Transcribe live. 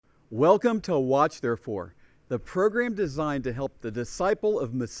Welcome to Watch Therefore, the program designed to help the disciple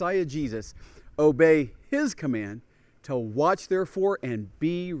of Messiah Jesus obey his command to watch therefore and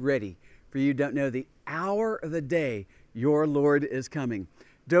be ready, for you don't know the hour of the day your Lord is coming.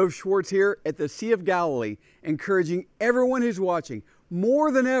 Dove Schwartz here at the Sea of Galilee, encouraging everyone who's watching more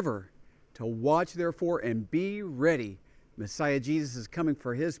than ever to watch therefore and be ready. Messiah Jesus is coming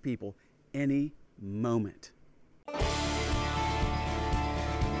for his people any moment.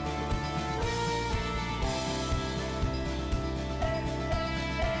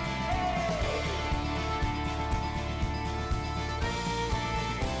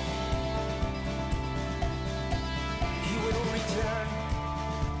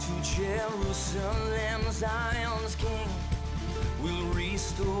 Jerusalem, Zion's King will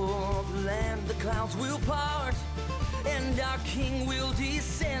restore the land, the clouds will part, and our King will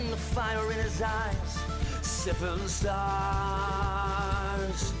descend, the fire in his eyes, 7 stars,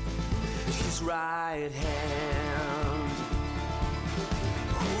 his right hand.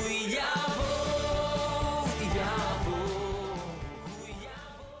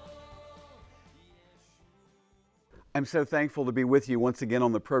 I'm so thankful to be with you once again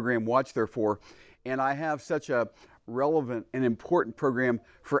on the program Watch Therefore, and I have such a relevant and important program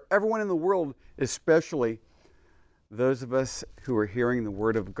for everyone in the world, especially those of us who are hearing the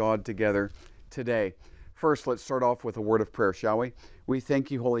Word of God together today. First, let's start off with a word of prayer, shall we? We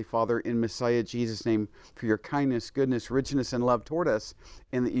thank you, Holy Father, in Messiah Jesus' name, for your kindness, goodness, richness, and love toward us,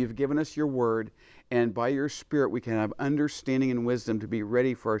 and that you've given us your Word, and by your Spirit we can have understanding and wisdom to be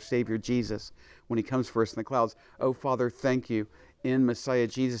ready for our Savior Jesus when he comes for us in the clouds. Oh, Father, thank you. In Messiah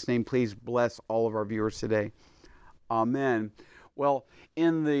Jesus' name, please bless all of our viewers today. Amen. Well,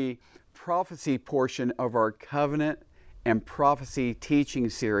 in the prophecy portion of our covenant and prophecy teaching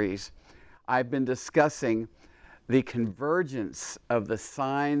series, I've been discussing the convergence of the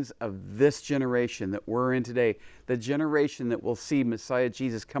signs of this generation that we're in today, the generation that will see Messiah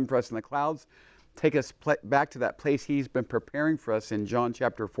Jesus come for us in the clouds, take us back to that place he's been preparing for us in John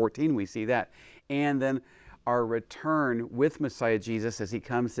chapter 14, we see that, and then our return with Messiah Jesus as he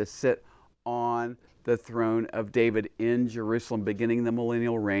comes to sit on the throne of David in Jerusalem, beginning the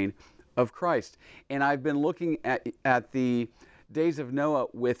millennial reign of Christ. And I've been looking at the days of Noah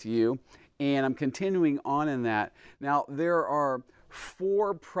with you, and I'm continuing on in that. Now, there are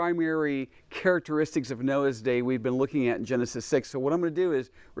 4 primary characteristics of Noah's day we've been looking at in Genesis 6. So what I'm going to do is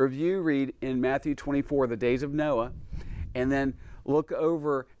read in Matthew 24 the days of Noah, and then look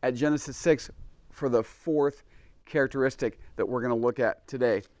over at Genesis 6 for the 4th characteristic that we're going to look at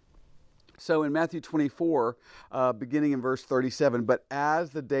today. So in Matthew 24, beginning in verse 37, but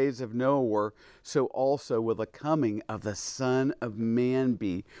as the days of Noah were, so also will the coming of the Son of Man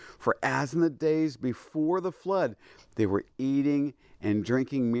be. For as in the days before the flood, they were eating and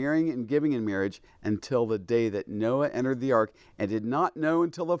drinking, marrying and giving in marriage, until the day that Noah entered the ark, and did not know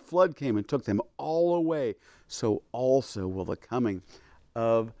until the flood came and took them all away. So also will the coming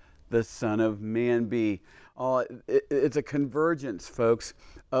of the Son of Man be. It's a convergence, folks,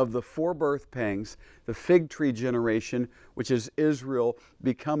 of the 4 birth pangs, the fig tree generation, which is Israel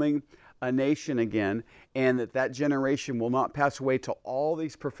becoming a nation again, and that generation will not pass away till all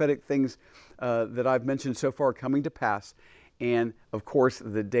these prophetic things that I've mentioned so far coming to pass. And of course,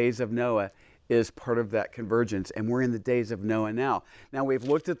 the days of Noah is part of that convergence, and we're in the days of Noah now. Now, we've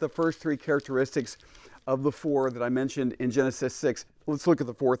looked at the first 3 characteristics of the 4 that I mentioned in Genesis 6. Let's look at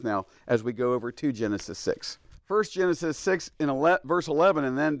the 4th now as we go over to Genesis 6. First, Genesis 6 in verse 11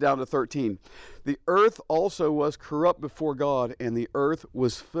 and then down to 13. The earth also was corrupt before God, and the earth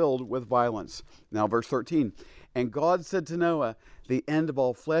was filled with violence. Now verse 13. And God said to Noah, the end of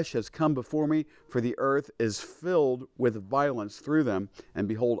all flesh has come before me, for the earth is filled with violence through them, and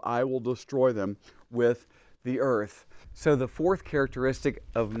behold, I will destroy them with the earth. So the 4th characteristic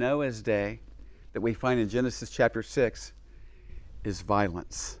of Noah's day that we find in Genesis chapter 6 is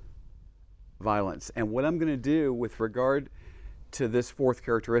violence. Violence. And what I'm going to do with regard to this 4th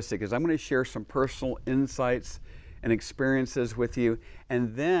characteristic is I'm going to share some personal insights and experiences with you,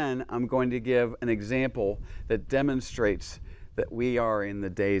 and then I'm going to give an example that demonstrates that we are in the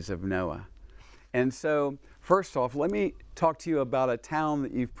days of Noah. And so, first off, let me talk to you about a town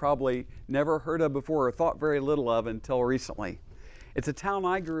that you've probably never heard of before or thought very little of until recently. It's a town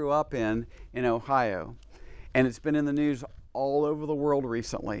I grew up in Ohio, and it's been in the news all over the world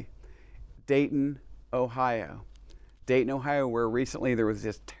recently. Dayton, Ohio. Dayton, Ohio, where recently there was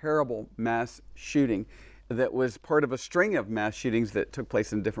this terrible mass shooting that was part of a string of mass shootings that took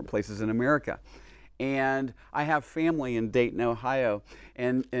place in different places in America. And I have family in Dayton, Ohio.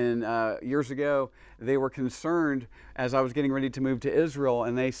 And years ago, they were concerned as I was getting ready to move to Israel.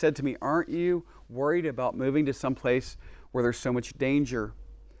 And they said to me, aren't you worried about moving to some place where there's so much danger?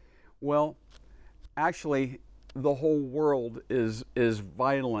 Well, actually, the whole world is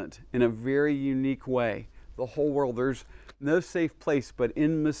violent in a very unique way. The whole world. There's no safe place but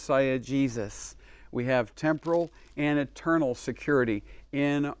in Messiah Jesus. We have temporal and eternal security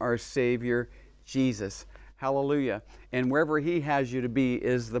in our Savior Jesus. Hallelujah. And wherever He has you to be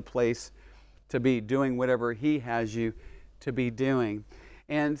is the place to be, doing whatever He has you to be doing.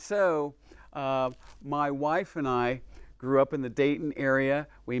 And so my wife and I grew up in the Dayton area.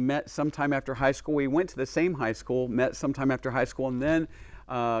 We met sometime after high school. We went to the same high school, met sometime after high school, and then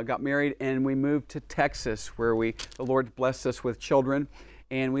got married, and we moved to Texas, where the Lord blessed us with children.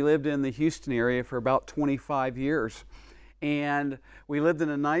 And we lived in the Houston area for about 25 years. And we lived in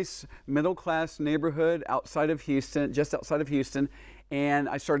a nice middle-class neighborhood outside of Houston, just outside of Houston. And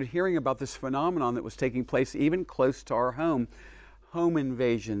I started hearing about this phenomenon that was taking place even close to our home. Home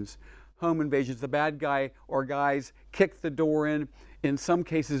invasions. Home invasions. The bad guy or guys kick the door in some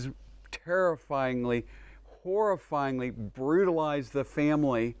cases terrifyingly, horrifyingly brutalize the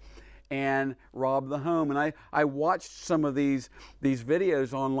family and rob the home. And I watched some of these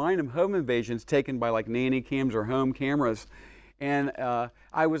videos online of home invasions taken by like nanny cams or home cameras. And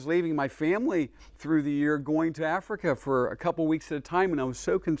I was leaving my family through the year going to Africa for a couple weeks at a time, and I was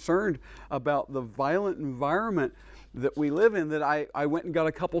so concerned about the violent environment that we live in that I went and got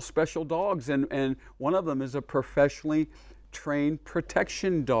a couple special dogs, and one of them is a professionally trained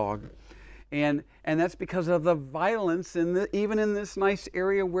protection dog. And that's because of the violence even in this nice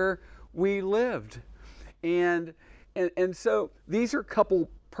area where we lived. And so these are a couple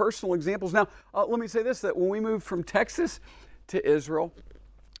personal examples. Now, let me say this, that when we moved from Texas to Israel,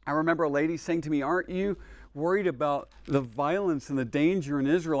 I remember a lady saying to me, aren't you worried about the violence and the danger in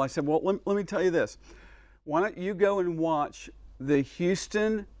Israel? I said, well, let me tell you this. Why don't you go and watch the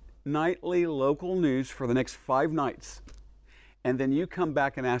Houston nightly local news for the next 5 nights, and then you come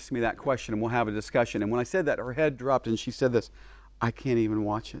back and ask me that question, and we'll have a discussion. And when I said that, her head dropped, and she said this, I can't even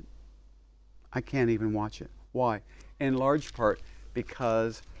watch it. I can't even watch it. Why? In large part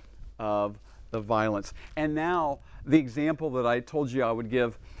because of the violence. And now, the example that I told you I would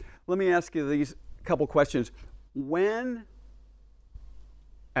give, let me ask you these couple questions. When,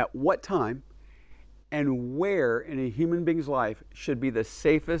 at what time, and where in a human being's life should be the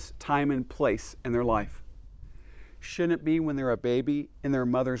safest time and place in their life? Shouldn't it be when they're a baby in their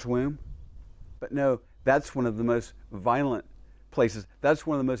mother's womb? But no, that's one of the most violent places. That's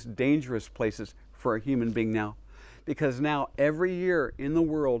one of the most dangerous places for a human being now. Because now, every year in the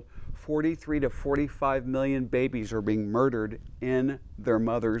world, 43 to 45 million babies are being murdered in their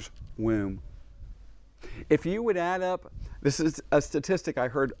mother's womb. If you would add up, this is a statistic I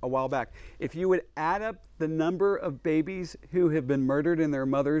heard a while back, if you would add up the number of babies who have been murdered in their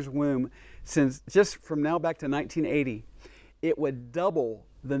mother's womb since just from now back to 1980, it would double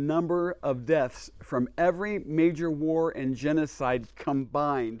the number of deaths from every major war and genocide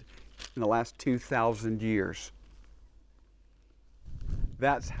combined in the last 2,000 years.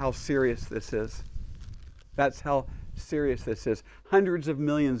 That's how serious this is. That's how serious this is. Hundreds of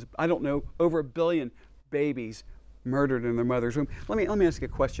millions, I don't know, over 1 billion babies murdered in their mother's womb. Let me ask you a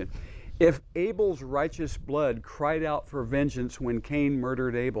question. If Abel's righteous blood cried out for vengeance when Cain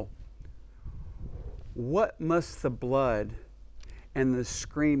murdered Abel, what must the blood and the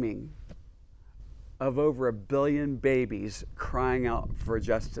screaming of over 1 billion babies crying out for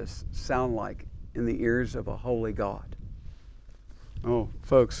justice sound like in the ears of a holy God? Oh,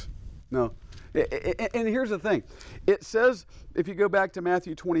 folks, no. And here's the thing. It says, if you go back to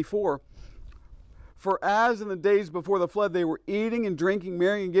Matthew 24, for as in the days before the flood they were eating and drinking,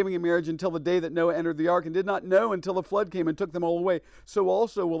 marrying and giving in marriage until the day that Noah entered the ark, and did not know until the flood came and took them all away, so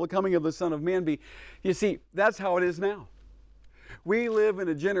also will the coming of the Son of Man be. You see, that's how it is now. We live in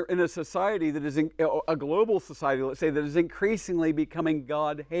a society that is a global society, let's say, that is increasingly becoming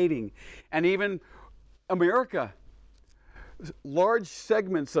God-hating. And even America, large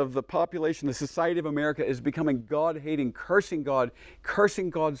segments of the population, the society of America, is becoming God-hating, cursing God, cursing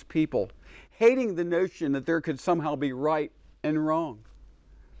God's people, hating the notion that there could somehow be right and wrong,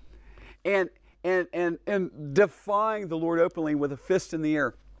 and defying the Lord openly with a fist in the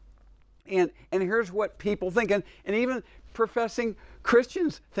air. And here's what people think, and even professing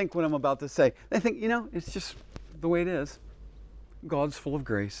Christians think what I'm about to say. They think, it's just the way it is. God's full of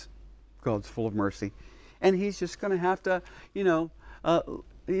grace. God's full of mercy. And He's just going to have to,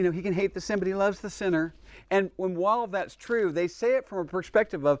 he can hate the sin, but he loves the sinner. And while that's true, they say it from a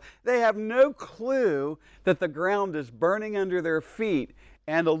perspective of they have no clue that the ground is burning under their feet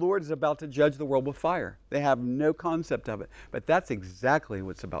and the Lord is about to judge the world with fire. They have no concept of it. But that's exactly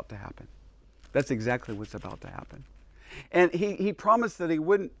what's about to happen. That's exactly what's about to happen. And he promised that he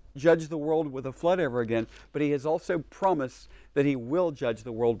wouldn't judge the world with a flood ever again, but he has also promised that he will judge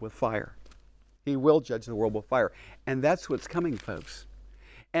the world with fire. He will judge the world with fire. And that's what's coming, folks.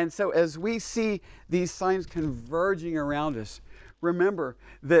 And so as we see these signs converging around us, remember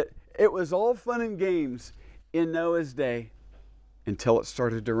that it was all fun and games in Noah's day until it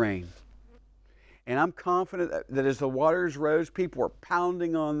started to rain. And I'm confident that as the waters rose, people were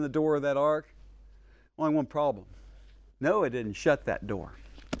pounding on the door of that ark. Only one problem. Noah didn't shut that door.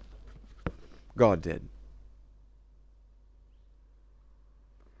 God did.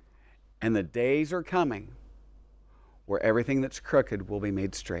 And the days are coming where everything that's crooked will be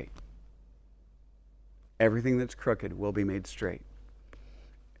made straight. Everything that's crooked will be made straight.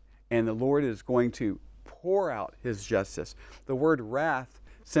 And the Lord is going to pour out his justice. The word wrath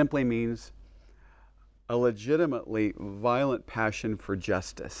simply means a legitimately violent passion for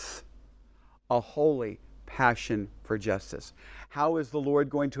justice. A holy passion for justice. How is the Lord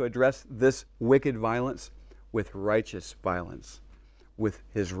going to address this wicked violence? With righteous violence, with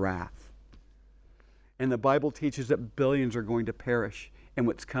his wrath. And the Bible teaches that billions are going to perish in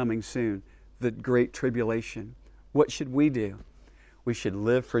what's coming soon, the great tribulation. What should we do? We should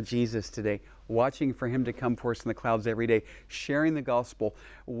live for Jesus today, watching for him to come for us in the clouds every day, sharing the gospel,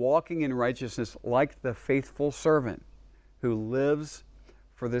 walking in righteousness like the faithful servant who lives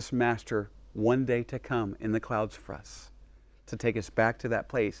for this master one day to come in the clouds for us, to take us back to that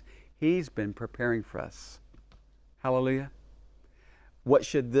place he's been preparing for us. Hallelujah. What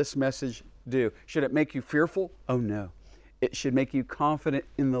should this message do? Should it make you fearful? Oh no. It should make you confident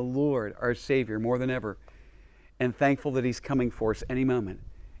in the Lord, our Savior, more than ever, and thankful that he's coming for us any moment.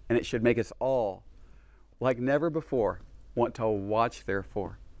 And it should make us all, like never before, want to watch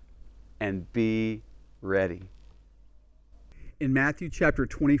therefore and be ready. In Matthew chapter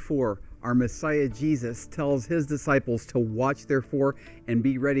 24, our Messiah Jesus tells his disciples to watch therefore and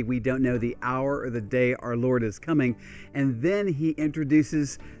be ready. We don't know the hour or the day our Lord is coming. And then he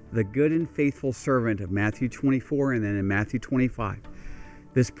introduces the good and faithful servant of Matthew 24 and then in Matthew 25.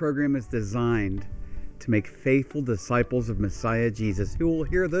 This program is designed to make faithful disciples of Messiah Jesus who will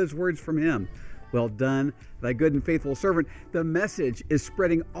hear those words from him. Well done, thy good and faithful servant. The message is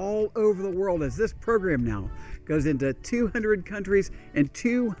spreading all over the world as this program now goes into 200 countries and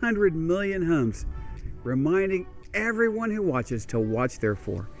 200 million homes, reminding everyone who watches to watch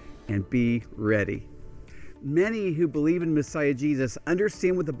therefore and be ready. Many who believe in Messiah Jesus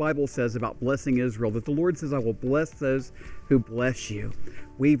understand what the Bible says about blessing Israel, that the Lord says, I will bless those who bless you.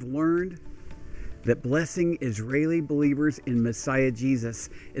 We've learned that blessing Israeli believers in Messiah Jesus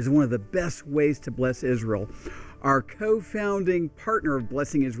is one of the best ways to bless Israel. Our co-founding partner of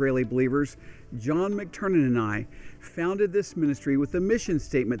Blessing Israeli Believers, John McTernan, and I founded this ministry with the mission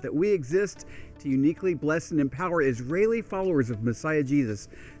statement that we exist to uniquely bless and empower Israeli followers of Messiah Jesus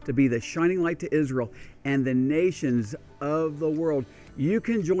to be the shining light to Israel and the nations of the world. You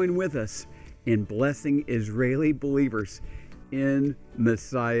can join with us in blessing Israeli believers in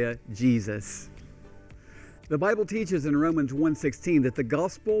Messiah Jesus. The Bible teaches in Romans 1:16 that the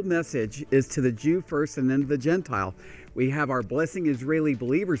gospel message is to the Jew first and then to the Gentile. We have our Blessing Israeli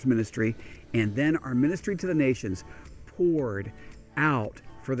Believers ministry and then our ministry to the nations poured out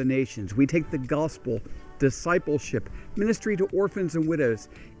for the nations. We take the gospel, discipleship, ministry to orphans and widows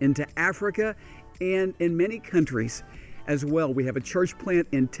into Africa and in many countries as well. We have a church plant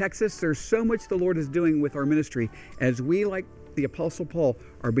in Texas. There's so much the Lord is doing with our ministry as we, like the Apostle Paul,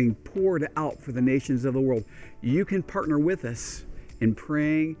 are being poured out for the nations of the world. You can partner with us in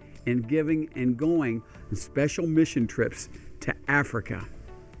praying and giving and going on special mission trips to Africa.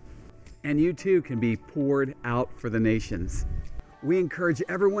 And you too can be poured out for the nations. We encourage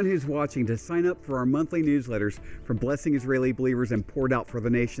everyone who's watching to sign up for our monthly newsletters from Blessing Israeli Believers and Poured Out for the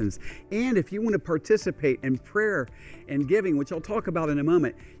Nations. And if you want to participate in prayer and giving, which I'll talk about in a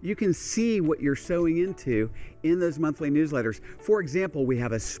moment, you can see what you're sowing into in those monthly newsletters. For example, we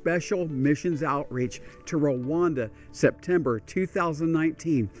have a special missions outreach to Rwanda, September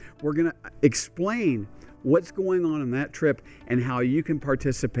 2019. We're going to explain what's going on that trip and how you can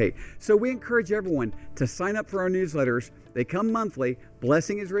participate. So we encourage everyone to sign up for our newsletters. They come monthly,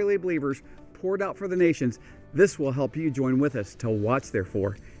 Blessing Israeli Believers, Poured Out for the Nations. This will help you join with us to watch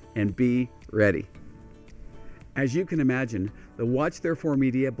therefore and be ready. As you can imagine, the Watch Therefore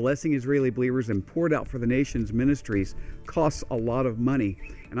Media, Blessing Israeli Believers, and Poured Out for the Nations ministries costs a lot of money.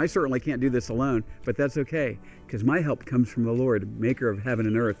 And I certainly can't do this alone, but that's okay, because my help comes from the Lord, maker of heaven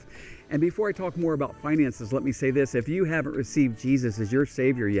and earth. And before I talk more about finances, let me say this. If you haven't received Jesus as your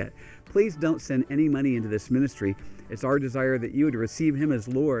Savior yet, please don't send any money into this ministry. It's our desire that you would receive Him as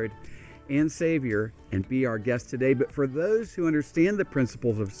Lord and Savior and be our guest today. But for those who understand the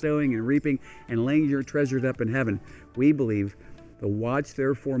principles of sowing and reaping and laying your treasures up in heaven, we believe the Watch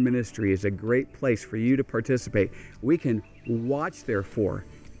Therefore ministry is a great place for you to participate. We can watch therefore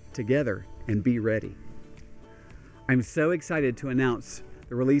together and be ready. I'm so excited to announce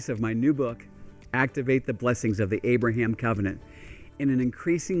the release of my new book, Activate the Blessings of the Abraham Covenant. In an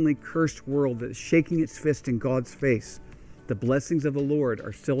increasingly cursed world that's shaking its fist in God's face, the blessings of the Lord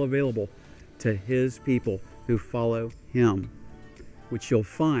are still available to His people who follow Him, which you'll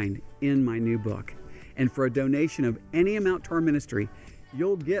find in my new book. And for a donation of any amount to our ministry,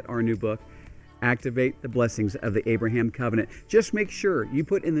 you'll get our new book, Activate the Blessings of the Abraham Covenant. Just make sure you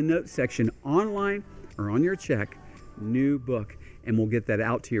put in the notes section online or on your check, new book, and we'll get that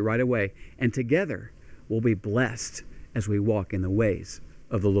out to you right away. And together, we'll be blessed as we walk in the ways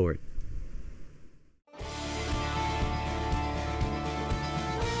of the Lord.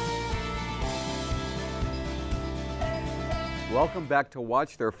 Welcome back to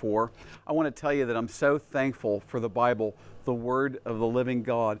Watch Therefore. I want to tell you that I'm so thankful for the Bible, the Word of the living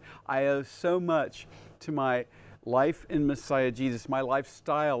God. I owe so much to my life in Messiah Jesus, my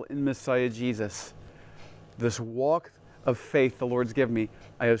lifestyle in Messiah Jesus. This walk of faith the Lord's given me,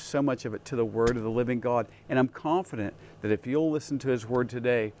 I owe so much of it to the Word of the living God. And I'm confident that if you'll listen to His Word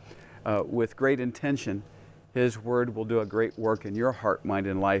today with great intention, His Word will do a great work in your heart, mind,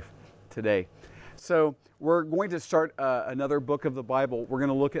 and life today. So we're going to start another book of the Bible. We're going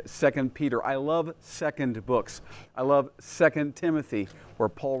to look at 2 Peter. I love second books. I love 2 Timothy, where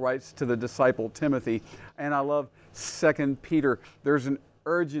Paul writes to the disciple Timothy. And I love 2 Peter. There's an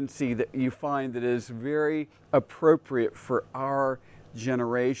urgency that you find that is very appropriate for our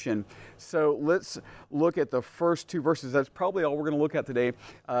generation. So let's look at the first two verses. That's probably all we're going to look at today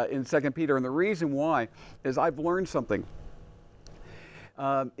in 2 Peter. And the reason why is I've learned something.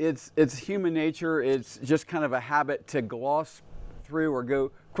 It's human nature. It's just kind of a habit to gloss through or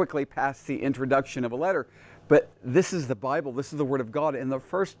go quickly past the introduction of a letter. But this is the Bible. This is the Word of God. In the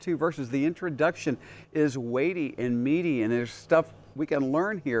first two verses, the introduction is weighty and meaty, and there's stuff we can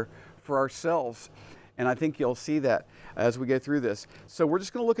learn here for ourselves. And I think you'll see that as we go through this. So we're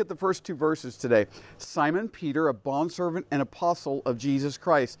just going to look at the first two verses today. Simon Peter, a bondservant and apostle of Jesus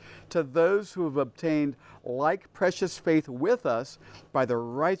Christ, to those who have obtained like precious faith with us by the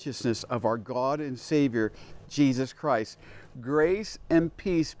righteousness of our God and Savior, Jesus Christ. Grace and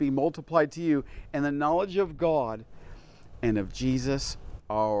peace be multiplied to you in the knowledge of God and of Jesus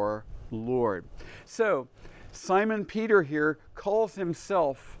our Lord. So Simon Peter here calls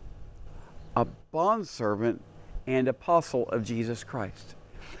himself a bondservant and apostle of Jesus Christ.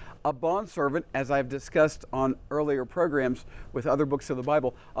 A bondservant, as I've discussed on earlier programs with other books of the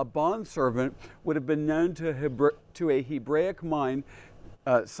Bible, a bondservant would have been known to a Hebraic mind.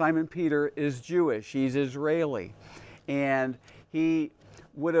 Simon Peter is Jewish, he's Israeli, and he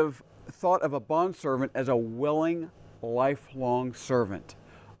would have thought of a bondservant as a willing, lifelong servant.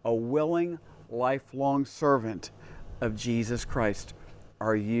 A willing, lifelong servant of Jesus Christ.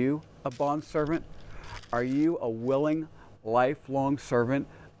 Are you a bondservant? Are you a willing, lifelong servant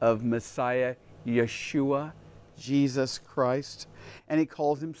of Messiah Yeshua, Jesus Christ? And he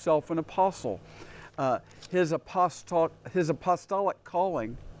calls himself an apostle. His apostolic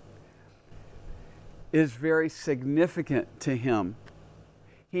calling is very significant to him.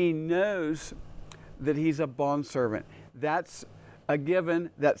 He knows that he's a bondservant. That's a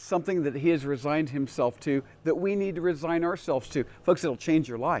given. That's something that he has resigned himself to, that we need to resign ourselves to. Folks, it'll change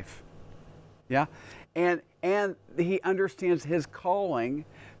your life. Yeah? And he understands his calling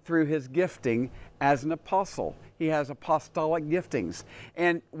through his gifting as an apostle. He has apostolic giftings.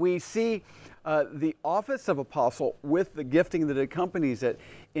 And we see the office of apostle with the gifting that accompanies it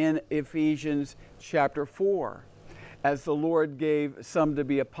in Ephesians chapter 4. As the Lord gave some to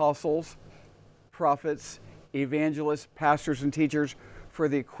be apostles, prophets, evangelists, pastors, and teachers for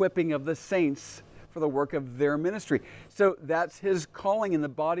the equipping of the saints for the work of their ministry. So that's his calling in the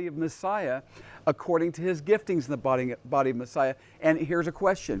body of Messiah according to his giftings in the body of Messiah. And here's a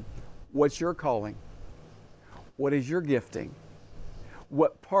question. What's your calling? What is your gifting?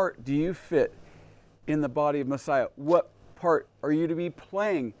 What part do you fit in the body of Messiah? What part are you to be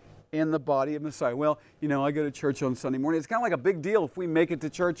playing in the body of Messiah? Well, you know, I go to church on Sunday morning. It's kind of like a big deal if we make it to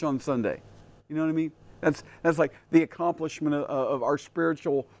church on Sunday. You know what I mean? That's like the accomplishment of our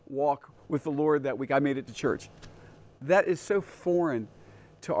spiritual walk with the Lord that week. I made it to church. That is so foreign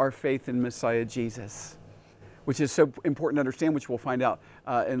to our faith in Messiah Jesus, which is so important to understand, which we'll find out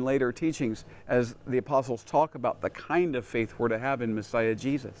in later teachings as the apostles talk about the kind of faith we're to have in Messiah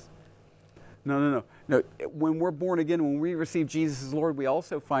Jesus. No. When we're born again, when we receive Jesus as Lord, we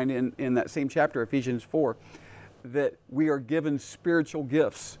also find in that same chapter, Ephesians 4, that we are given spiritual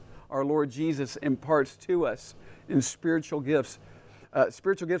gifts. Our Lord Jesus imparts to us in spiritual gifts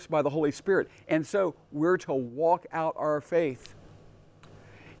by the Holy Spirit. And so we're to walk out our faith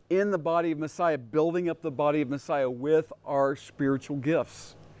in the body of Messiah, building up the body of Messiah with our spiritual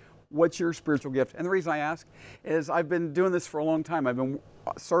gifts. What's your spiritual gift? And the reason I ask is I've been doing this for a long time. I've been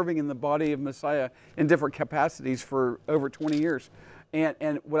serving in the body of Messiah in different capacities for over 20 years.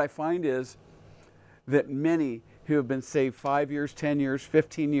 And what I find is that many who have been saved 5 years, 10 years,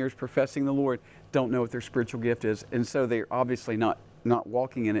 15 years professing the Lord don't know what their spiritual gift is. And so they're obviously not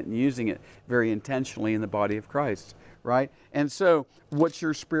walking in it and using it very intentionally in the body of Christ, right? And so what's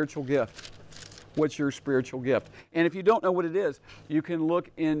your spiritual gift? What's your spiritual gift? And if you don't know what it is, you can look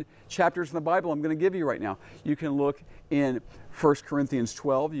in chapters in the Bible I'm going to give you right now. You can look in 1 Corinthians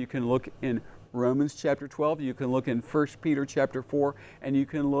 12. You can look in Romans chapter 12. You can look in 1 Peter chapter 4. And you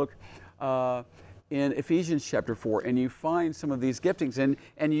can look in Ephesians chapter 4. And you find some of these giftings.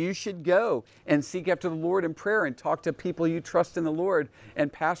 And you should go and seek after the Lord in prayer and talk to people you trust in the Lord and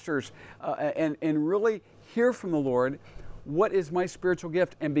pastors and really hear from the Lord. What is my spiritual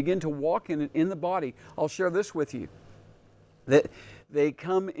gift? And begin to walk in it in the body. I'll share this with you. That they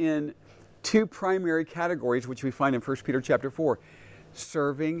come in two primary categories, which we find in 1 Peter chapter 4.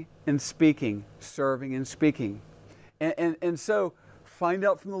 Serving and speaking. Serving and speaking. And so find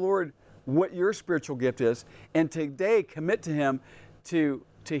out from the Lord what your spiritual gift is. And today commit to Him to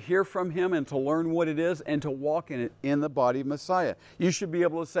hear from Him and to learn what it is and to walk in it in the body of Messiah. You should be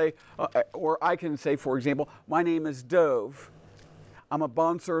able to say, or I can say, for example, my name is Dove. I'm a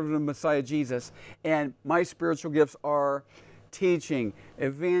bondservant of Messiah Jesus, and my spiritual gifts are teaching,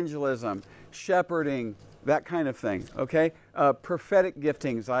 evangelism, shepherding, that kind of thing, okay? Prophetic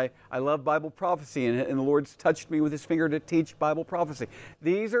giftings. I love Bible prophecy, and the Lord's touched me with His finger to teach Bible prophecy.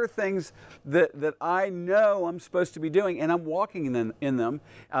 These are things that I know I'm supposed to be doing, and I'm walking in them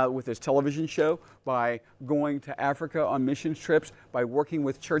with this television show, by going to Africa on missions trips, by working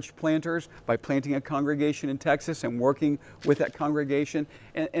with church planters, by planting a congregation in Texas and working with that congregation,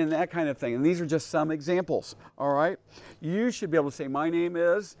 and that kind of thing. And these are just some examples, all right? You should be able to say, my name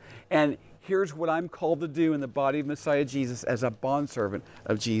is, and here's what I'm called to do in the body of Messiah Jesus as a bondservant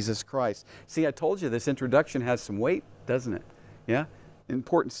of Jesus Christ. See, I told you this introduction has some weight, doesn't it? Yeah?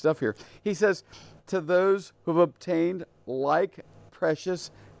 Important stuff here. He says, to those who have obtained like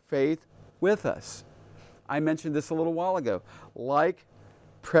precious faith with us. I mentioned this a little while ago. Like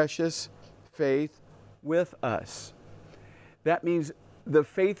precious faith with us. That means the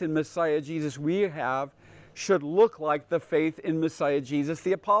faith in Messiah Jesus we have should look like the faith in Messiah Jesus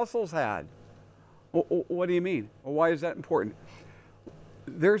the apostles had. What do you mean? Why is that important?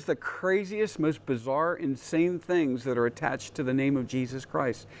 There's the craziest, most bizarre, insane things that are attached to the name of Jesus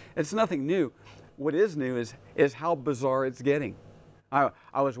Christ. It's nothing new. What is new is how bizarre it's getting. I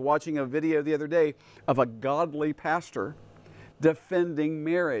was watching a video the other day of a godly pastor defending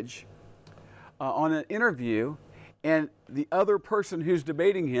marriage on an interview, and the other person who's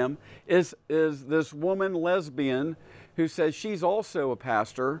debating him is this woman lesbian who says she's also a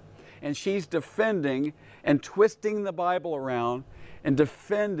pastor, and she's defending and twisting the Bible around and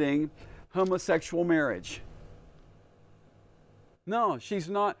defending homosexual marriage. No, she's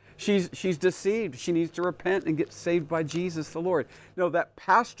not. She's deceived. She needs to repent and get saved by Jesus the Lord. No, that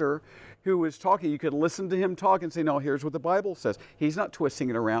pastor who was talking, you could listen to him talk and say, no, here's what the Bible says. He's not twisting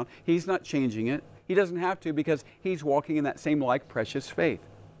it around. He's not changing it. He doesn't have to, because he's walking in that same like precious faith.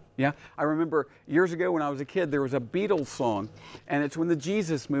 Yeah, I remember years ago when I was a kid, there was a Beatles song, and it's when the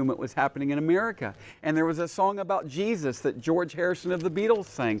Jesus movement was happening in America. And there was a song about Jesus that George Harrison of the Beatles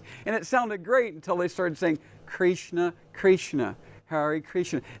sang. And it sounded great until they started saying, Krishna, Krishna, Hare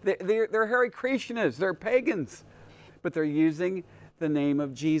Krishna. They're Hare Krishnas, they're pagans, but they're using the name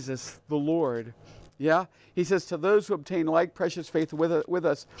of Jesus, the Lord. Yeah, he says, to those who obtain like precious faith with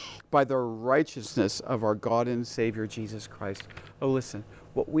us by the righteousness of our God and Savior, Jesus Christ. Oh, listen,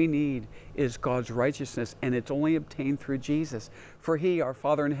 what we need is God's righteousness, and it's only obtained through Jesus. For He, our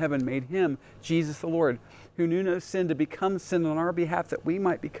Father in heaven, made Him, Jesus the Lord, who knew no sin, to become sin on our behalf, that we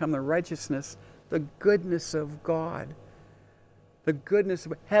might become the righteousness, the goodness of God. The goodness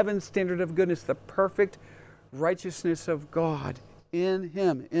of heaven's standard of goodness, the perfect righteousness of God in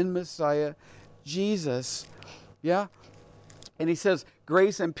Him, in Messiah Jesus. Yeah? And he says,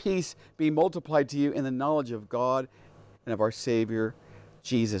 grace and peace be multiplied to you in the knowledge of God and of our Savior,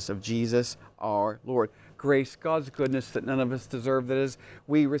 Jesus, of Jesus our Lord. Grace, God's goodness that none of us deserve. That is,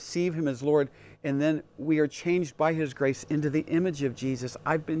 we receive him as Lord, and then we are changed by his grace into the image of Jesus.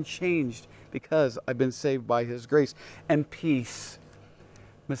 I've been changed because I've been saved by his grace. And peace.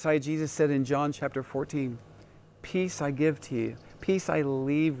 Messiah Jesus said in John chapter 14, peace I give to you. Peace I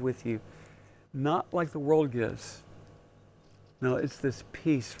leave with you. Not like the world gives. No, it's this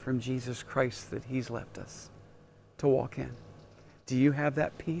peace from Jesus Christ that he's left us to walk in. Do you have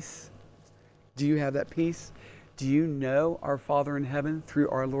that peace? Do you have that peace? Do you know our Father in heaven through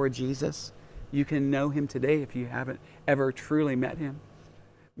our Lord Jesus? You can know him today if you haven't ever truly met him.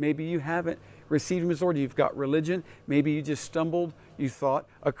 Maybe you haven't received him as Lord. You've got religion. Maybe you just stumbled, you thought,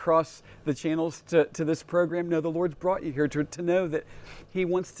 across the channels to this program. No, the Lord's brought you here to know that he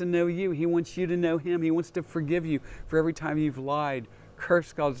wants to know you. He wants you to know him. He wants to forgive you for every time you've lied,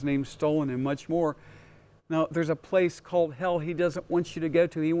 cursed God's name, stolen, and much more. Now, there's a place called hell he doesn't want you to go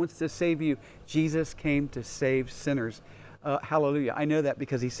to. He wants to save you. Jesus came to save sinners. Hallelujah. I know that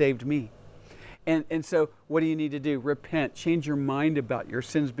because he saved me. And so what do you need to do? Repent. Change your mind about your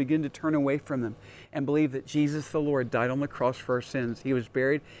sins. Begin to turn away from them and believe that Jesus the Lord died on the cross for our sins. He was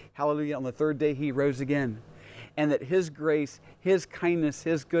buried. Hallelujah. On the third day, he rose again. And that his grace, his kindness,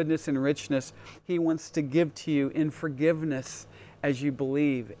 his goodness and richness, he wants to give to you in forgiveness as you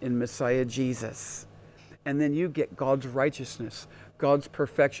believe in Messiah Jesus. And then you get God's righteousness, God's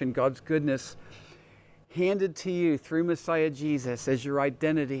perfection, God's goodness handed to you through Messiah Jesus as your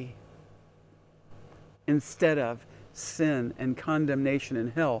identity. Instead of sin and condemnation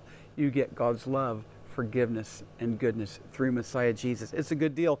in hell, you get God's love, forgiveness, and goodness through Messiah Jesus. It's a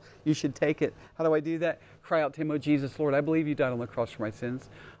good deal. You should take it. How do I do that? Cry out to him, oh Jesus, Lord, I believe you died on the cross for my sins.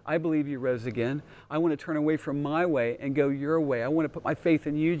 I believe you rose again. I want to turn away from my way and go your way. I want to put my faith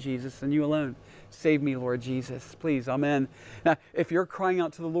in you, Jesus, and you alone. Save me, Lord Jesus. Please, amen. Now, if you're crying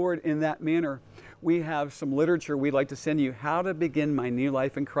out to the Lord in that manner, we have some literature we'd like to send you, How to Begin My New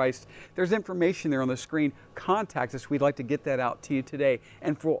Life in Christ. There's information there on the screen. Contact us. We'd like to get that out to you today.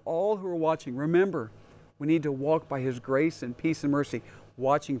 And for all who are watching, remember, we need to walk by his grace and peace and mercy,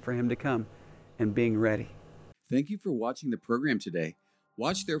 watching for him to come and being ready. Thank you for watching the program today.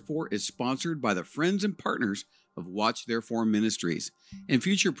 Watch Therefore is sponsored by the friends and partners of Watch Therefore Ministries. In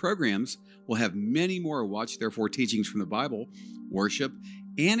future programs, we'll have many more Watch Therefore teachings from the Bible, worship,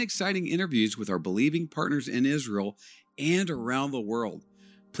 and exciting interviews with our believing partners in Israel and around the world.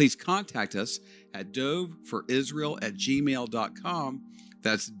 Please contact us at doveforisrael@gmail.com.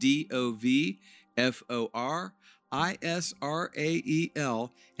 That's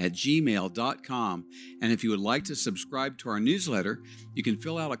DOVFORISRAEL@gmail.com. And if you would like to subscribe to our newsletter, you can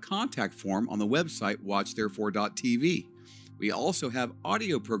fill out a contact form on the website watchtherefore.tv. We also have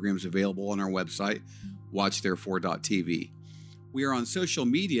audio programs available on our website, watchtherefore.tv. We are on social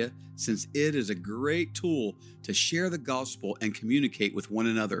media since it is a great tool to share the gospel and communicate with one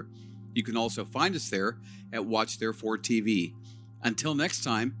another. You can also find us there at Watch Therefore TV. Until next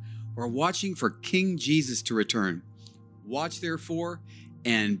time, we're watching for King Jesus to return. Watch therefore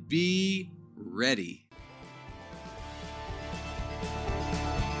and be ready.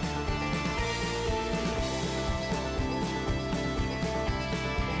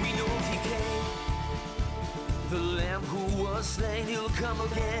 We know he came, the Lamb who was slain, he'll come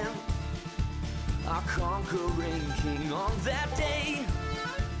again, our conquering King on that day.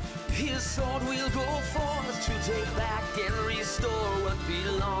 His sword will go forth to take back and